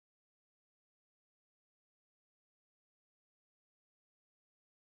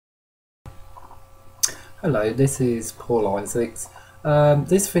Hello, this is Paul Isaacs.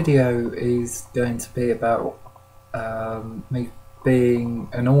 This video is going to be about me being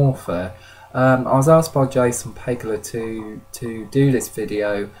an author. I was asked by Jason Pegler to do this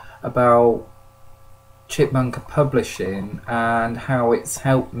video about Chipmunkapublishing and how it's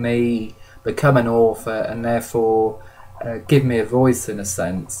helped me become an author and therefore give me a voice in a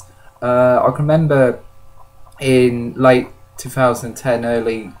sense. I can remember in late 2010,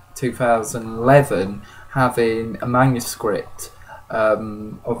 early 2011 having a manuscript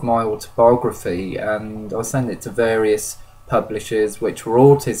of my autobiography, and I sent it to various publishers which were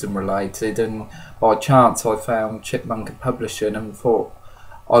autism related, and by chance I found Chipmunkapublishing and thought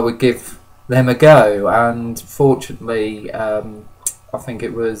I would give them a go, and fortunately I think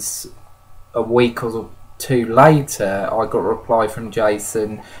it was a week or two later I got a reply from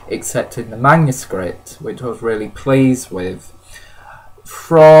Jason accepting the manuscript, which I was really pleased with.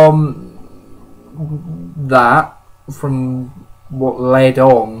 From what led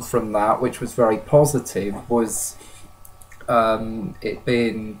on from that, which was very positive, was it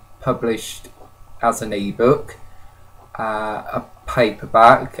being published as an ebook, a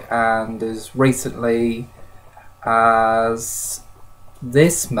paperback, and as recently as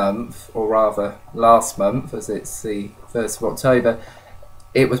this month, or rather last month, as it's the 1st of October,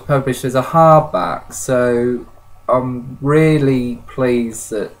 it was published as a hardback. So I'm really pleased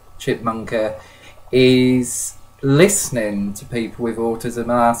that Chipmunka is listening to people with autism and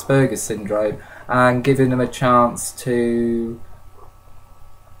Asperger syndrome and giving them a chance to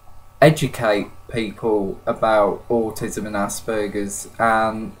educate people about autism and Asperger's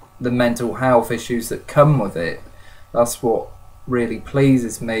and the mental health issues that come with it. That's what really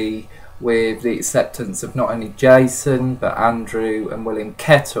pleases me with the acceptance of not only Jason but Andrew and William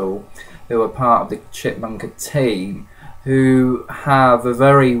Kettle, who are part of the Chipmunka team, who have a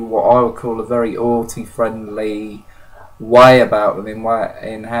very, what I would call a very autie-friendly way about them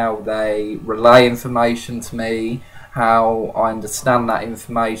in how they relay information to me, how I understand that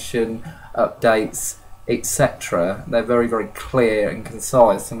information, updates, etc. They're very, very clear and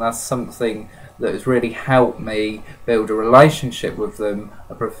concise, and that's something that has really helped me build a relationship with them,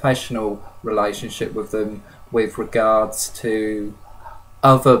 a professional relationship with them, with regards to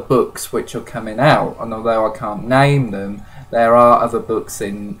other books which are coming out. And although I can't name them, there are other books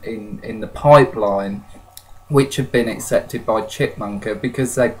in the pipeline which have been accepted by Chipmunka,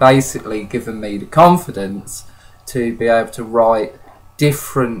 because they've basically given me the confidence to be able to write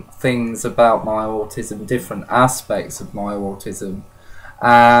different things about my autism, different aspects of my autism,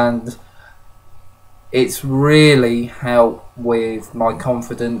 and it's really helped with my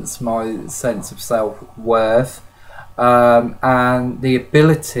confidence, my sense of self-worth, and the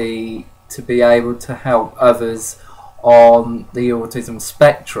ability to be able to help others on the autism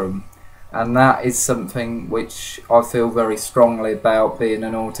spectrum. And that is something which I feel very strongly about, being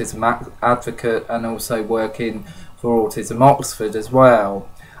an autism advocate and also working for Autism Oxford as well.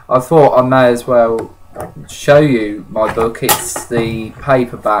 I thought I may as well show you my book. It's the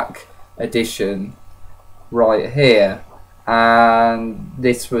paperback edition right here, and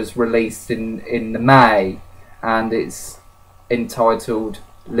this was released in the May, and it's entitled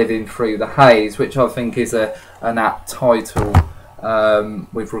Living Through the Haze, which I think is an apt title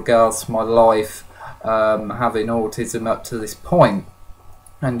with regards to my life having autism up to this point.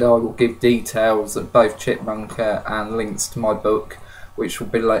 And I will give details of both Chipmunka and links to my book, which will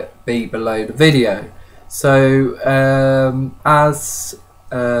be below the video. So as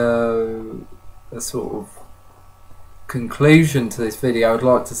a sort of conclusion to this video, I'd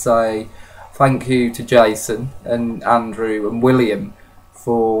like to say thank you to Jason and Andrew and William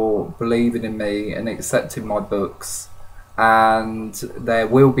for believing in me and accepting my books, and there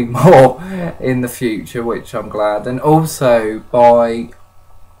will be more in the future, which I'm glad. And also by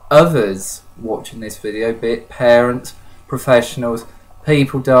others watching this video, be it parents, professionals,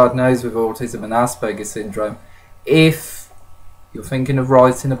 people diagnosed with autism and Asperger syndrome. If you're thinking of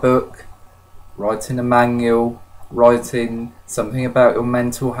writing a book, writing a manual, writing something about your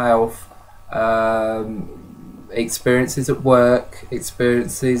mental health, experiences at work,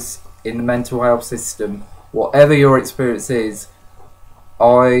 experiences in the mental health system, whatever your experience is,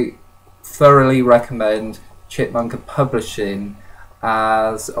 I thoroughly recommend Chipmunkapublishing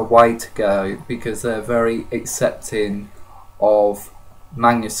as a way to go, because they're very accepting of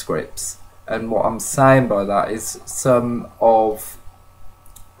manuscripts. And what I'm saying by that is some of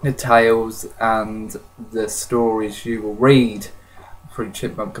the tales and the stories you will read through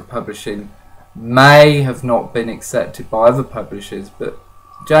Chipmunkapublishing may have not been accepted by other publishers, but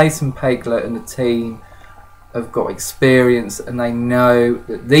Jason Pegler and the team have got experience, and they know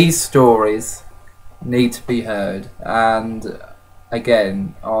that these stories need to be heard. And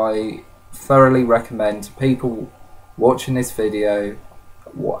again, I thoroughly recommend to people watching this video,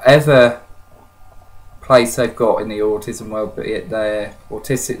 whatever place they've got in the autism world, be it they're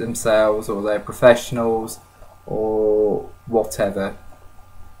autistic themselves or they're professionals or whatever,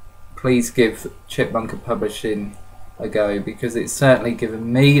 please give Chipmunkapublishing a go, because it's certainly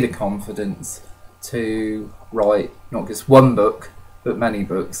given me the confidence to write not just one book but many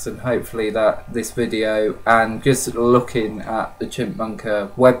books, and hopefully that this video and just looking at the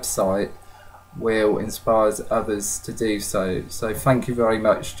Chipmunka website will inspire others to do so. So thank you very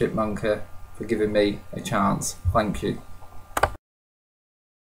much, Chipmunka, for giving me a chance. Thank you.